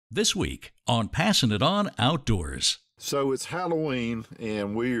This week on Passing It On Outdoors. So it's Halloween,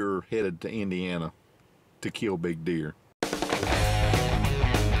 and we are headed to Indiana to kill big deer.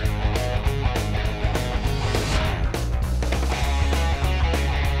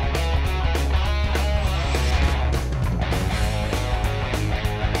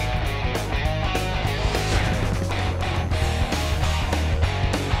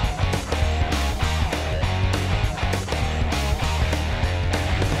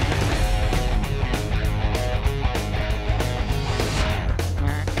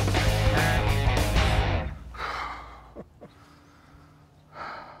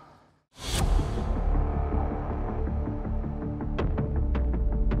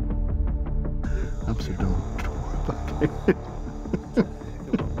 I'm so dumb.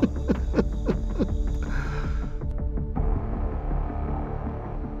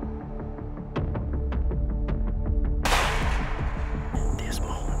 This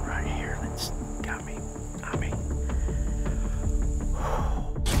moment right here that's got me,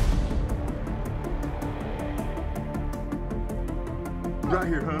 Right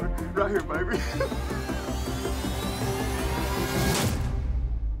here, Hunter. Right here, baby.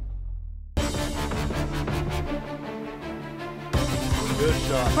 Good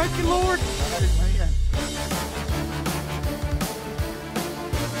shot. Thank you, Lord. Amen.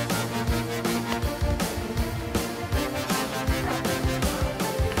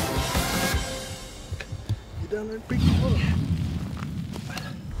 You down there, big one.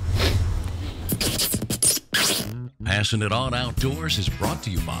 Passing It On Outdoors is brought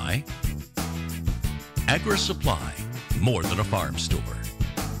to you by Agri Supply, more than a farm store.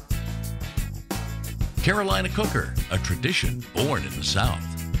 Carolina Cooker, a tradition born in the South.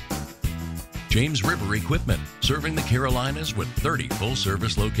 James River Equipment, serving the Carolinas with 30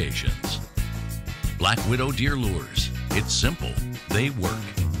 full-service locations. Black Widow Deer Lures, it's simple, they work.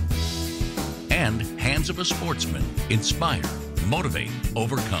 And Hands of a Sportsman, inspire, motivate,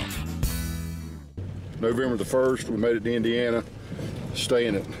 overcome. November the 1st, we made it to Indiana,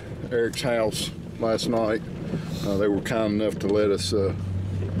 staying at Eric's house last night. They were kind enough to let us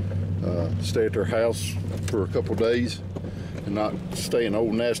stay at their house for a couple days and not stay in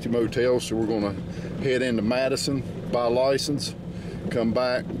old nasty motels. So we're gonna head into Madison, buy a license, come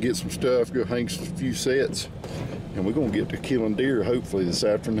back, get some stuff, go hang a few sets, and we're gonna get to killing deer hopefully this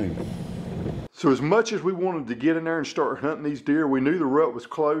afternoon. So as much as we wanted to get in there and start hunting these deer, we knew the rut was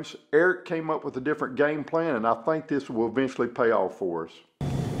close. Eric came up with a different game plan, and I think this will eventually pay off for us.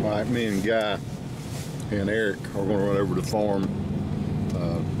 All right, me and Guy and Eric are gonna run over to the farm.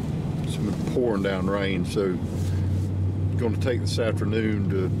 It's been pouring down rain, so going to take this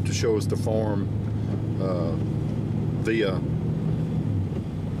afternoon to show us the farm via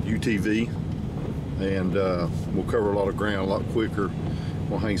UTV, and we'll cover a lot of ground a lot quicker.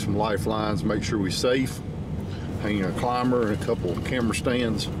 We'll hang some lifelines, make sure we're safe, hang a climber and a couple of camera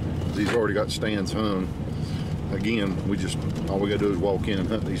stands. These already got stands hung. Again, all we gotta do is walk in and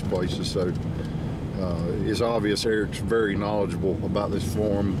hunt these places. So it's obvious Eric's very knowledgeable about this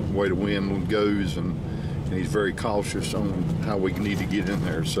farm, the way the wind goes, and he's very cautious on how we need to get in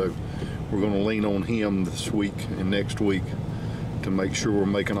there. So we're gonna lean on him this week and next week to make sure we're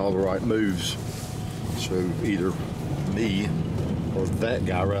making all the right moves. So either me or that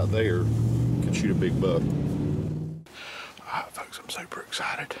guy right there can shoot a big buck. All right, folks, I'm super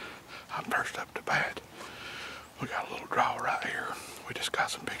excited. I'm first up to bat. We got a little draw right here. We just got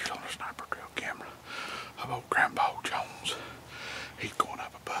some pictures on the sniper drill camera of old Grandpa Jones. He's going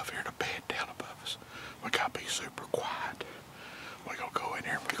up above here to bed down above us. We gotta be super quiet. We're gonna go in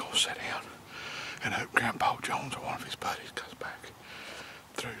here and we're gonna sit down and hope Grandpa Jones or one of his buddies comes back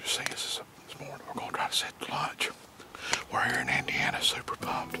through to see us this morning. We're gonna try to set the lunch. We're here in Indiana, super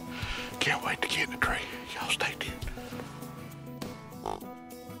pumped. Can't wait to get in the tree. Y'all stay tuned.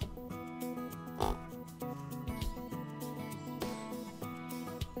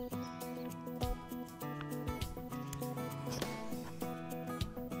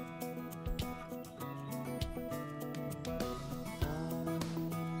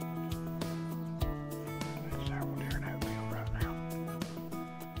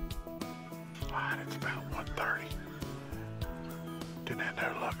 It's about 1:30. Didn't have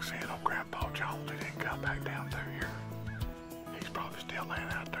no luck seeing old Grandpa Jones. He didn't come back down through here. He's probably still laying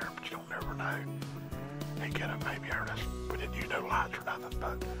out there, but you don't never know. He could have maybe heard us. We didn't use no lights or nothing,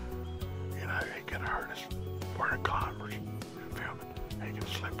 but you know, he could have heard us. We're in climbers filming. He could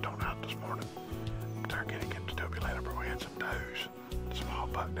have slipped on out this morning. They're getting into Dopey Land where we had some does, small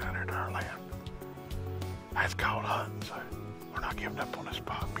buck down there to our land. That's called hunting, so we're not giving up on this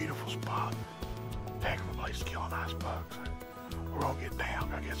spot. Beautiful spot. Heck of a place to kill a nice buck. So We're gonna get down,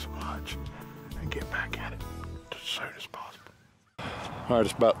 gotta get some lunch, and get back at it as soon as possible. All right,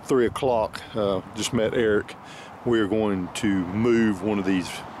 it's about 3 o'clock. Just met Eric. We're going to move one of these,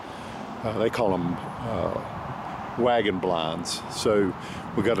 they call them wagon blinds. So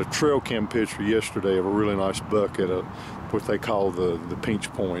we got a trail cam picture yesterday of a really nice buck at what they call the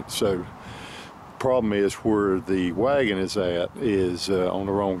pinch point. So problem is where the wagon is at is on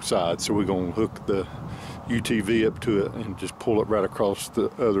the wrong side. So we're gonna hook the UTV up to it and just pull it right across the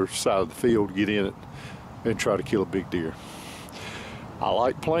other side of the field, get in it, and try to kill a big deer. I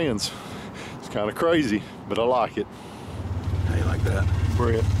like plans. It's kind of crazy, but I like it. How you like that?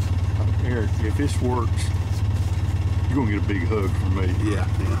 Brett, Eric, if this works, you're gonna get a big hug from me. Yeah.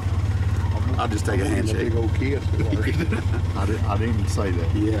 I'll just take a handshake. A big old kiss. I didn't even say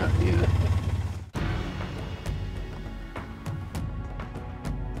that. Yeah.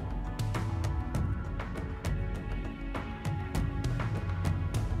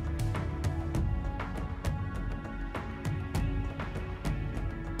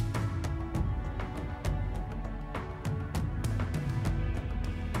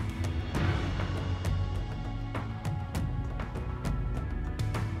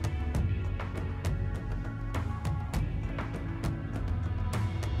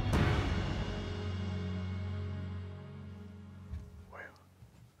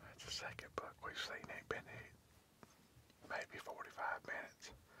 Second buck we've seen, ain't been hit maybe 45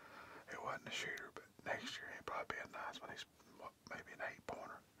 minutes. It wasn't a shooter, but next year he'll probably be a nice one. He's maybe an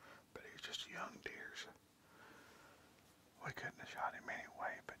 8-pointer, but he's just a young deer, so we couldn't have shot him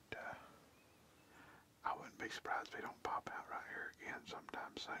anyway. But I wouldn't be surprised if he don't pop out right here again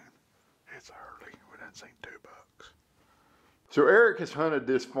sometime soon. It's early. We done seen 2 bucks. So Eric has hunted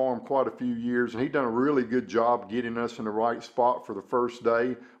this farm quite a few years, and he's done a really good job getting us in the right spot for the first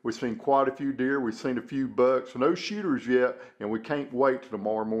day. We've seen quite a few deer, we've seen a few bucks, no shooters yet, and we can't wait to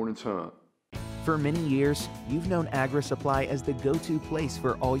tomorrow morning's hunt. For many years, you've known Agri Supply as the go-to place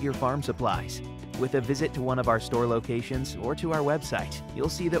for all your farm supplies. With a visit to one of our store locations or to our website, you'll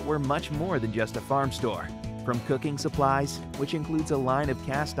see that we're much more than just a farm store. From cooking supplies, which includes a line of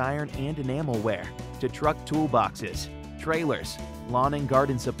cast iron and enamelware, to truck toolboxes, trailers, lawn and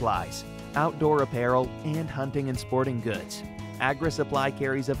garden supplies, outdoor apparel, and hunting and sporting goods. Agri Supply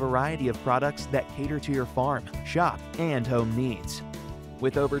carries a variety of products that cater to your farm, shop, and home needs.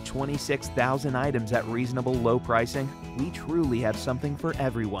 With over 26,000 items at reasonable low pricing, we truly have something for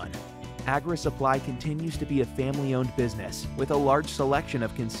everyone. Agri Supply continues to be a family-owned business with a large selection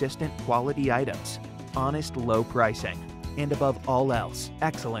of consistent quality items, honest low pricing, and above all else,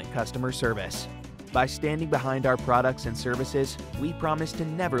 excellent customer service. By standing behind our products and services, we promise to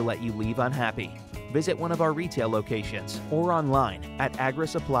never let you leave unhappy. Visit one of our retail locations or online at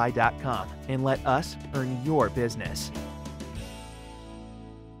agrisupply.com and let us earn your business.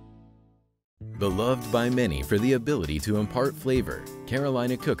 Beloved by many for the ability to impart flavor,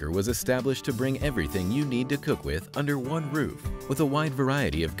 Carolina Cooker was established to bring everything you need to cook with under one roof, with a wide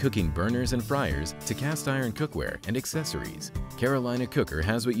variety of cooking burners and fryers to cast iron cookware and accessories. Carolina Cooker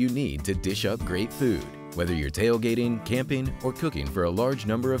has what you need to dish up great food. Whether you're tailgating, camping, or cooking for a large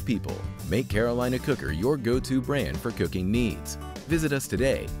number of people, make Carolina Cooker your go-to brand for cooking needs. Visit us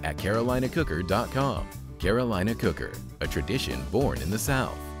today at carolinacooker.com. Carolina Cooker, a tradition born in the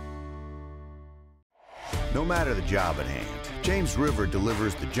South. No matter the job at hand, James River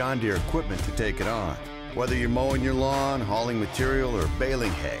delivers the John Deere equipment to take it on. Whether you're mowing your lawn, hauling material, or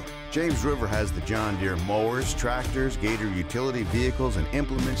baling hay, James River has the John Deere mowers, tractors, Gator utility vehicles, and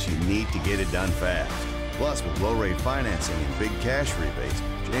implements you need to get it done fast. Plus, with low-rate financing and big cash rebates,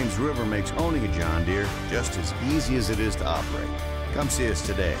 James River makes owning a John Deere just as easy as it is to operate. Come see us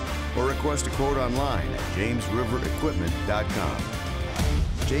today or request a quote online at jamesriverequipment.com.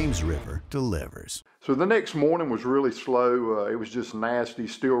 James River delivers. So the next morning was really slow. It was just nasty,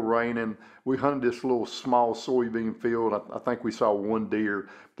 still raining. We hunted this little small soybean field. I think we saw 1 deer.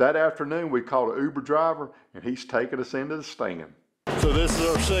 That afternoon, we called an Uber driver, and he's taking us into the stand. So this is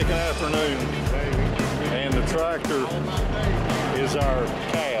our second afternoon, and the tractor is our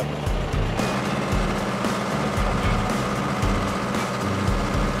cab.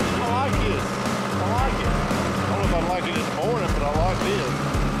 I like it. I don't know if I like it in the morning, but I like this.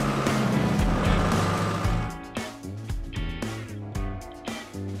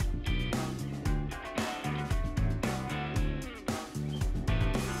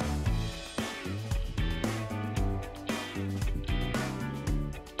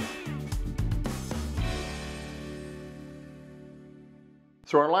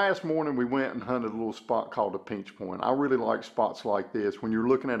 So our last morning we went and hunted a little spot called the Pinch Point. I really like spots like this. When you're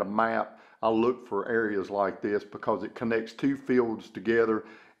looking at a map, I look for areas like this because it connects two fields together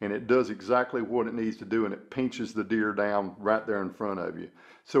and it does exactly what it needs to do, and it pinches the deer down right there in front of you.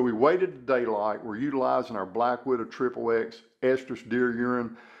 So we waited to daylight. We're utilizing our Black Widow XXX estrus deer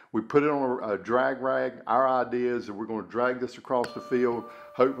urine. We put it on a drag rag. Our idea is that we're going to drag this across the field,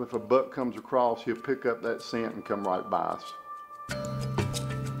 hope if a buck comes across, he'll pick up that scent and come right by us.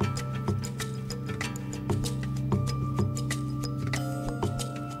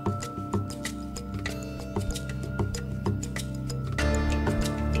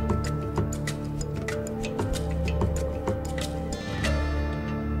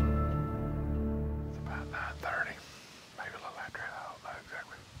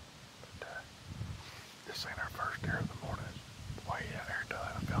 This ain't our first deer of the morning. It's way out there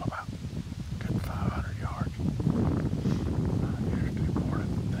done. I felt about a good 500 yards. Yesterday morning,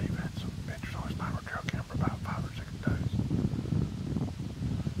 Dave had some pictures on his sniper trail camera about 5 or 6 days.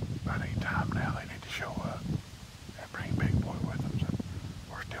 About any time now, they need to show up and bring Big Boy with them. So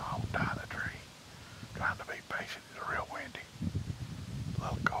we're still on down the tree, trying to be patient. It's real windy, a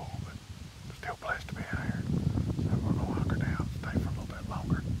little cold, but still blessed to be out here. So we're gonna hunker down, stay for a little bit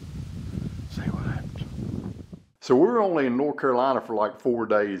longer, see what happens. So we're only in North Carolina for like 4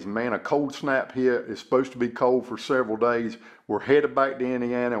 days. Man, a cold snap hit. It's supposed to be cold for several days. We're headed back to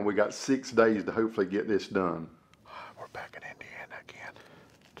Indiana, and we got 6 days to hopefully get this done. We're back in Indiana again.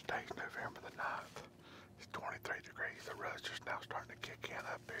 Today's November the 9th. It's 23 degrees. The rust just now starting to kick in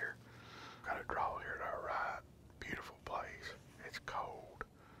up here. Got a draw here to our right. Beautiful place. It's cold.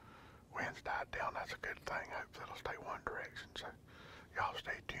 Wind's died down. That's a good thing. Hopefully it'll stay one direction. So y'all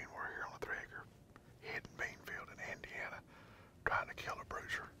stay tuned. We're here on the 3 acre hidden bean field in Indiana, trying to kill a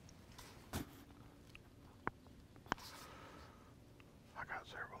bruiser. I got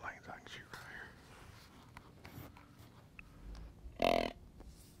several lanes I can shoot right here.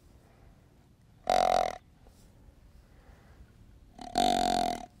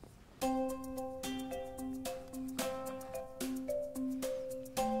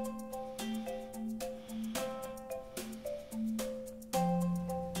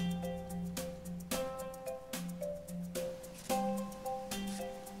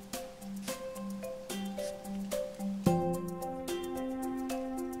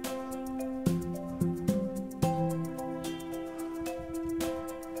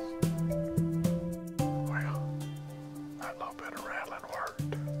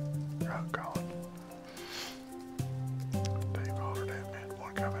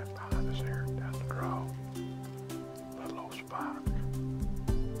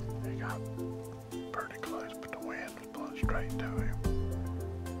 Straight to him.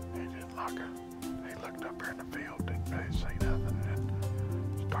 He didn't like it. He looked up here in the field, didn't really see nothing, and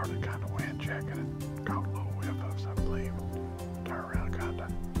started kind of wind checking and caught a little whiff of us, I believe. Turned around, kind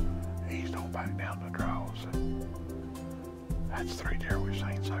of eased on back down the draws. That's 3 deer we've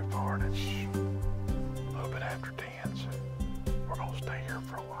seen so far, and it's a little bit after 10, so we're going to stay here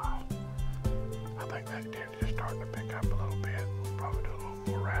for a while. I think that deer just starting to pick up a little bit. We'll probably do a little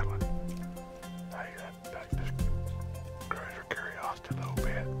more rattling. Hey, that just grows our curiosity a little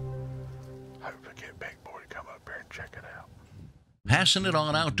bit. Hopefully get Big Boy to come up here and check it out.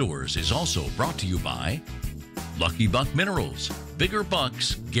 Passnitonoutdoors is also brought to you by Lucky Buck Minerals, bigger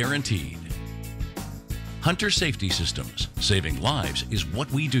bucks guaranteed. Hunter Safety Systems, saving lives is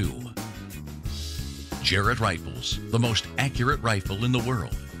what we do. Jarrett Rifles, the most accurate rifle in the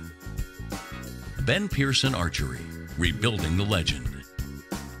world. Ben Pearson Archery, rebuilding the legend.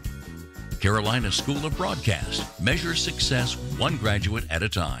 Carolina School of Broadcast, measures success one graduate at a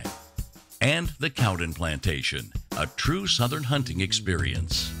time. And the Cowden Plantation, a true Southern hunting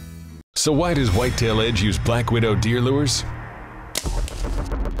experience. So why does Whitetail Edge use Black Widow deer lures?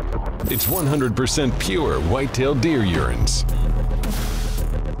 It's 100% pure whitetail deer urines.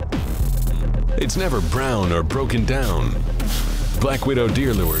 It's never brown or broken down. Black Widow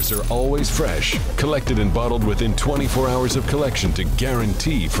deer lures are always fresh, collected and bottled within 24 hours of collection to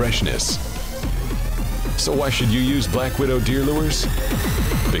guarantee freshness. So why should you use Black Widow deer lures?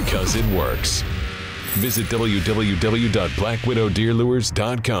 Because it works. Visit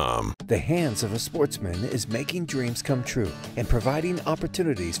www.blackwidowdeerlures.com. The Hands of a Sportsman is making dreams come true and providing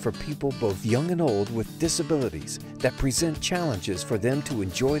opportunities for people both young and old with disabilities that present challenges for them to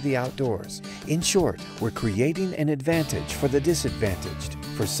enjoy the outdoors. In short, we're creating an advantage for the disadvantaged.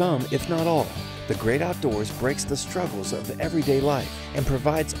 For some, if not all, the great outdoors breaks the struggles of everyday life and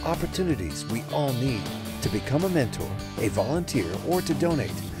provides opportunities we all need. To become a mentor, a volunteer, or to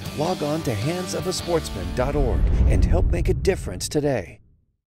donate, log on to handsofasportsman.org and help make a difference today.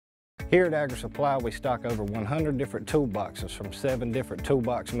 Here at Agri Supply, we stock over 100 different toolboxes from 7 different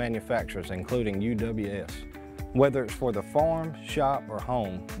toolbox manufacturers, including UWS. Whether it's for the farm, shop, or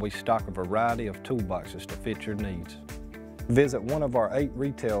home, we stock a variety of toolboxes to fit your needs. Visit one of our 8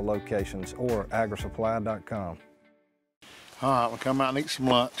 retail locations or agrisupply.com. All right, we'll come out and eat some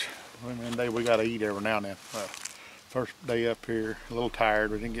lunch. One day we got to eat every now and then. First day up here, a little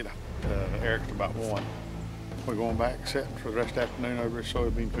tired. We didn't get Eric to about 1. We're going back setting for the rest of the afternoon over at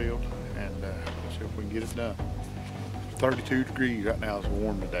soybean field, and we'll see if we can get it done. 32 degrees right now. It's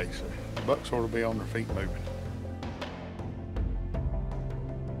warm today, so the bucks ought to be on their feet moving.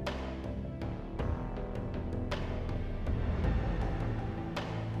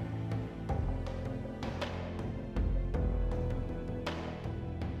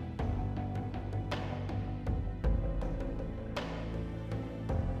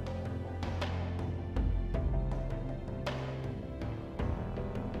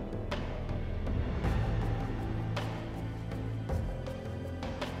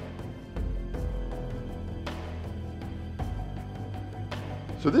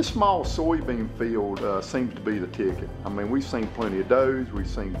 So this small soybean field seems to be the ticket. I mean, we've seen plenty of does, we've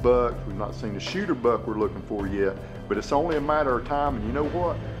seen bucks, we've not seen the shooter buck we're looking for yet, but it's only a matter of time, and you know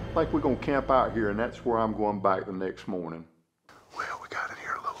what? I think we're gonna camp out here, and that's where I'm going back the next morning. Well, we got in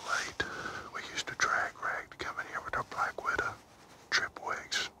here a little late. We used to drag rag to come in here with our black widow, triple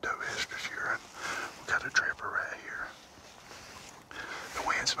eggs, doe estrus here, and we got a dripper right here. The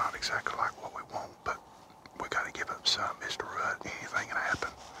wind's not exactly like what we want, but we got to give up some, Mr. Rudd. Anything can happen.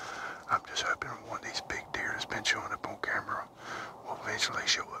 I'm just hoping one of these big deer that's been showing up on camera will eventually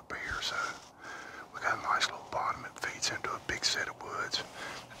show up here. So we got a nice little bottom that feeds into a big set of woods.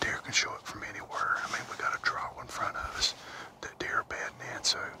 The deer can show up from anywhere. I mean, we got a draw in front of us that deer are bedding in,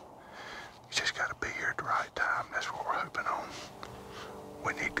 so you just got to be here at the right time. That's what we're hoping on.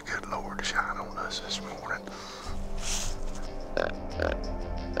 We need the good Lord to shine on us this morning.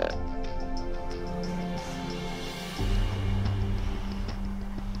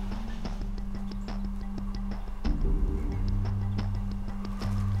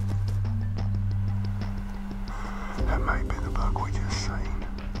 That might be the buck we just seen.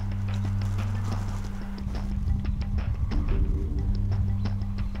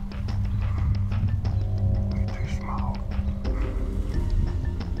 You're too small.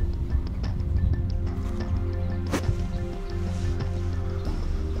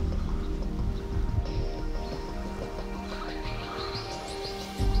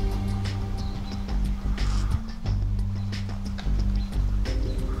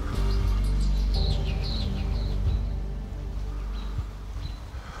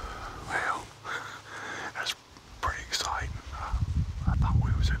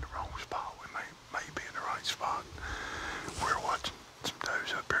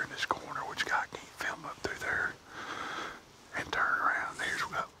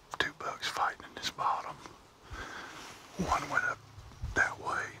 One went up that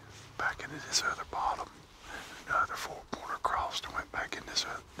way, back into this other bottom. The other 4-pointer crossed and went back in this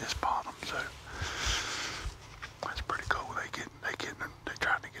bottom. So that's pretty cool. They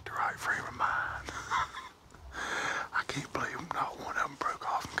trying to get the right frame of mind. I can't believe not one of them broke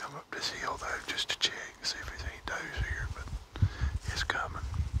off and come up this hill though, just to check and see if there's any does here, but it's coming.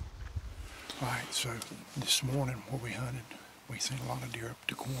 All right, so this morning where we hunted, we seen a lot of deer up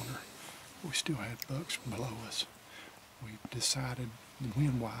the corner. We still had bucks below us. We decided,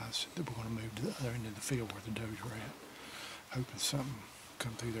 wind-wise, that we're going to move to the other end of the field where the does were at, hoping something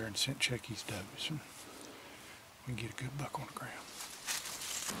come through there and check these does, and we can get a good buck on the ground.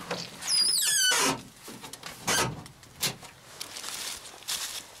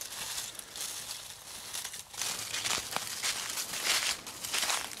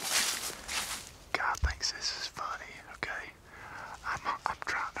 God thinks this is funny, okay? I'm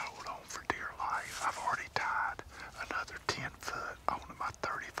trying to hold on for dear life. I've already tied another 10-foot onto my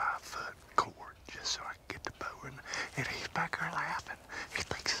 35-foot cord just so I can get the bow in. And he's back there laughing. He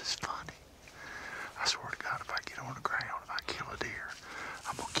thinks it's funny. I swear to God, if I get on the ground, if I kill a deer,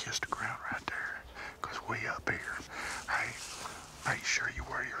 I'm gonna kiss the ground right there. Cause way up here, hey, make sure you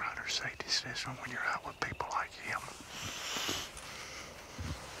wear your hunter safety system when you're out with people like him.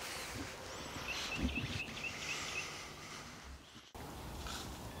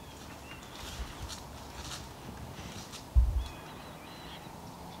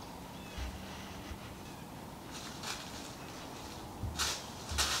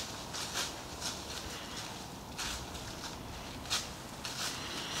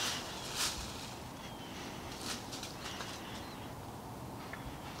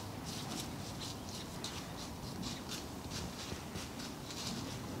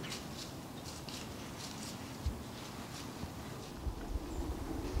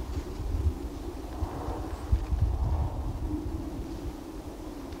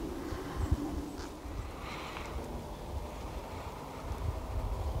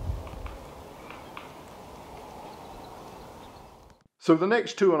 So the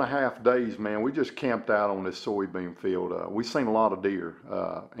next 2.5 days, man, we just camped out on this soybean field. We seen a lot of deer,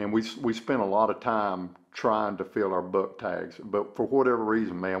 and we spent a lot of time trying to fill our buck tags. But for whatever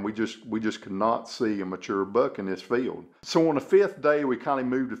reason, man, we just could not see a mature buck in this field. So on the 5th day, we kind of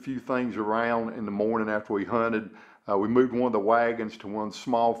moved a few things around in the morning after we hunted. We moved one of the wagons to one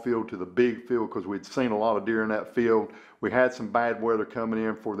small field to the big field because we'd seen a lot of deer in that field. We had some bad weather coming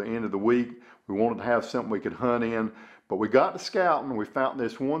in for the end of the week. We wanted to have something we could hunt in. But we got to scouting and we found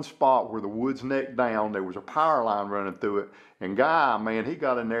this one spot where the wood's neck down. There was a power line running through it. And Guy, man, he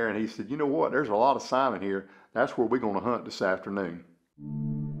got in there and he said, you know what, there's a lot of silent here. That's where we're going to hunt this afternoon.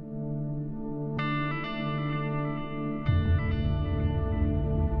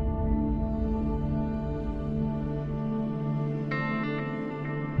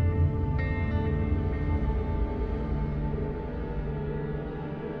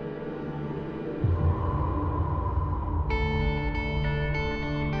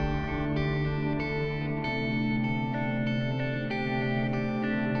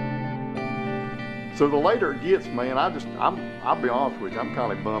 So the later it gets, man, I'll be honest with you, I'm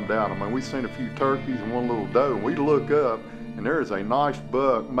kind of bummed out. I mean, we've seen a few turkeys and one little doe, and we look up, and there is a nice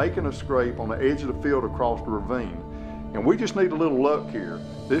buck making a scrape on the edge of the field across the ravine. And we just need a little luck here.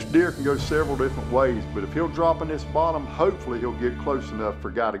 This deer can go several different ways, but if he'll drop in this bottom, hopefully he'll get close enough for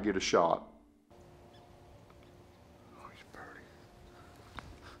Guy to get a shot. Oh, he's pretty.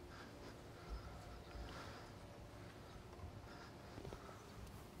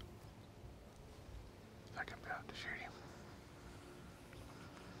 I think I'm about to shoot him.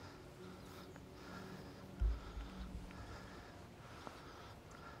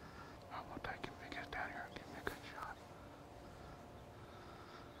 I'm gonna take him if he gets down here and give me a good shot.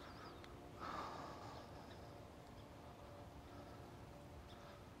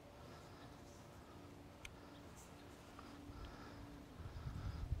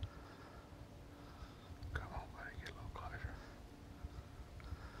 Come on, buddy, get a little closer.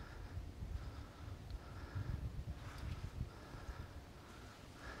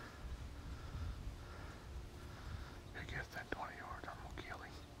 If he gets that 20 yards, I'm gonna kill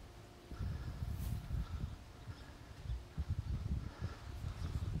him.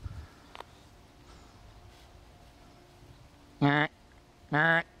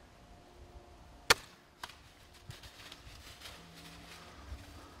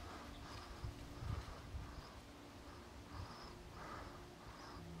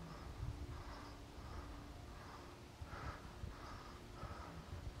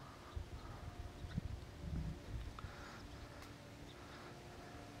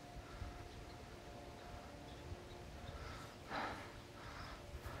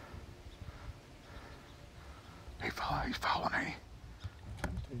 He's falling, ain't he?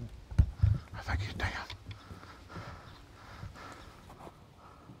 I think he's down.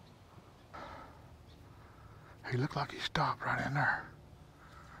 He looked like he stopped right in there.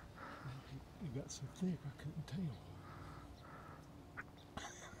 He got so thick I couldn't tell.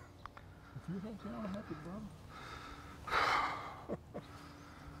 If you're not down, happy, brother.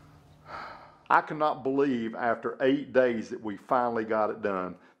 I cannot believe after 8 days that we finally got it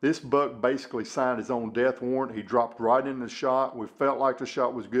done. This buck basically signed his own death warrant. He dropped right in the shot. We felt like the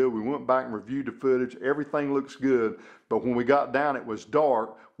shot was good. We went back and reviewed the footage. Everything looks good. But when we got down, it was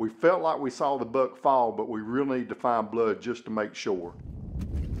dark. We felt like we saw the buck fall, but we really need to find blood just to make sure.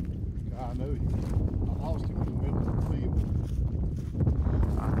 I know you. I lost him in the middle of the field.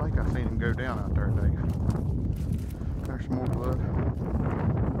 I think I seen him go down out there, Dave. There's some more blood.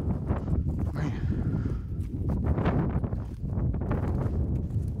 Man.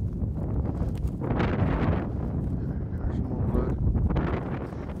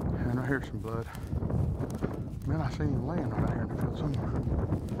 Here's some blood. Man, I seen him laying right out here in the field somewhere.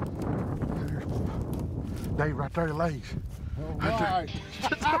 There's some. Dave, right there, he lays. All right.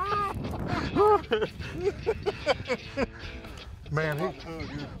 Man, he.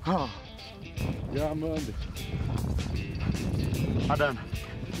 Oh. Yeah, I'm under. I done.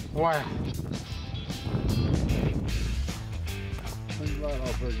 Wow. Things right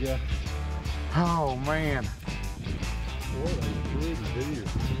off there, yeah. Oh, man. What a good deer.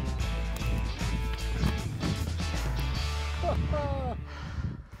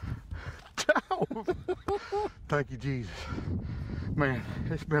 Thank you, Jesus. Man,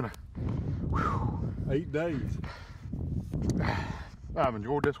 it's been a whew. 8 days. I've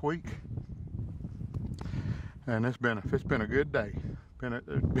enjoyed this week, and it's been a good day.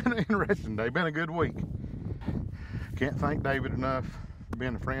 It's been an interesting day. Been a good week. Can't thank David enough for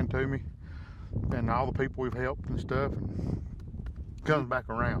being a friend to me, and all the people we've helped and stuff. And comes back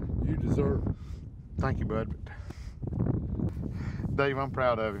around. You deserve it. Thank you, bud. Dave, I'm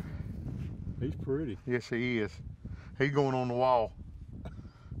proud of him. He's pretty. Yes, he is. He's going on the wall.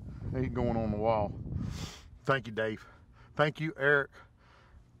 He's going on the wall. Thank you, Dave. Thank you, Eric,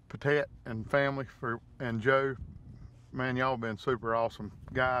 Patet, and family and Joe. Man, y'all been super awesome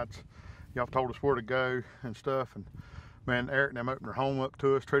guides. Y'all told us where to go and stuff. And man, Eric and them opened their home up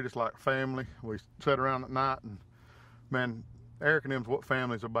to us, treat us like family. We sat around at night, and man, Eric and them's what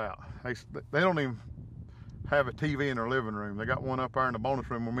family's about. They don't even have a TV in their living room. They got one up there in the bonus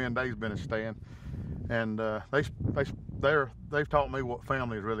room where me and Dave's been staying. And they've taught me what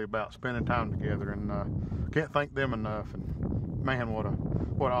family is really about, spending time together, and can't thank them enough. And man, what an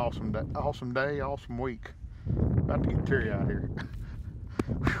awesome day, awesome week. About to get teary-eyed here.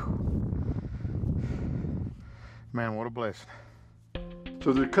 Man, what a blessing.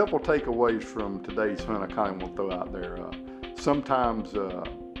 So there's a couple takeaways from today's hunt I kind of want to throw out there. Sometimes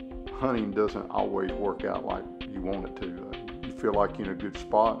hunting doesn't always work out like you want it to. You feel like you're in a good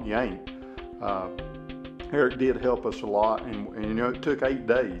spot and you ain't. Eric did help us a lot, and you know, it took 8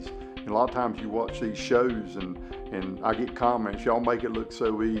 days. And a lot of times you watch these shows and I get comments, y'all make it look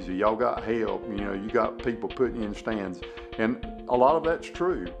so easy, y'all got help, you know, you got people putting you in stands. And a lot of that's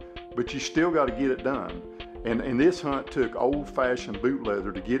true, but you still got to get it done. And this hunt took old-fashioned boot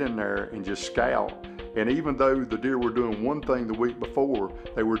leather to get in there and just scout. And even though the deer were doing one thing the week before,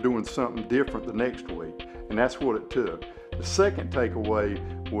 they were doing something different the next week. And that's what it took. The second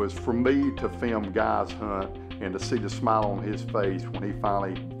takeaway was for me to film Guy's hunt and to see the smile on his face when he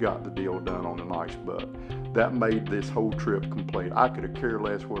finally got the deal done on the nice buck. That made this whole trip complete. I could have cared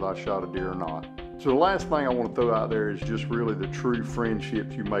less whether I shot a deer or not. So the last thing I want to throw out there is just really the true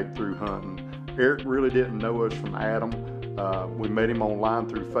friendships you make through hunting. Eric really didn't know us from Adam. We met him online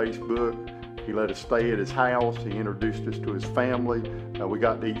through Facebook. He let us stay at his house. He introduced us to his family. We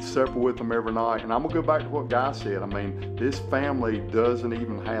got to eat supper with him every night. And I'm gonna go back to what Guy said. I mean, this family doesn't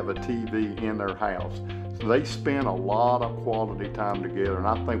even have a TV in their house. So they spend a lot of quality time together, and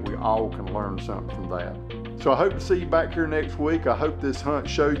I think we all can learn something from that. So I hope to see you back here next week. I hope this hunt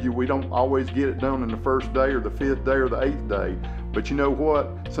showed you we don't always get it done in the first day or the 5th day or the 8th day. But you know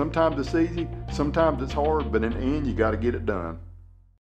what? Sometimes it's easy, sometimes it's hard, but in the end, you got to get it done.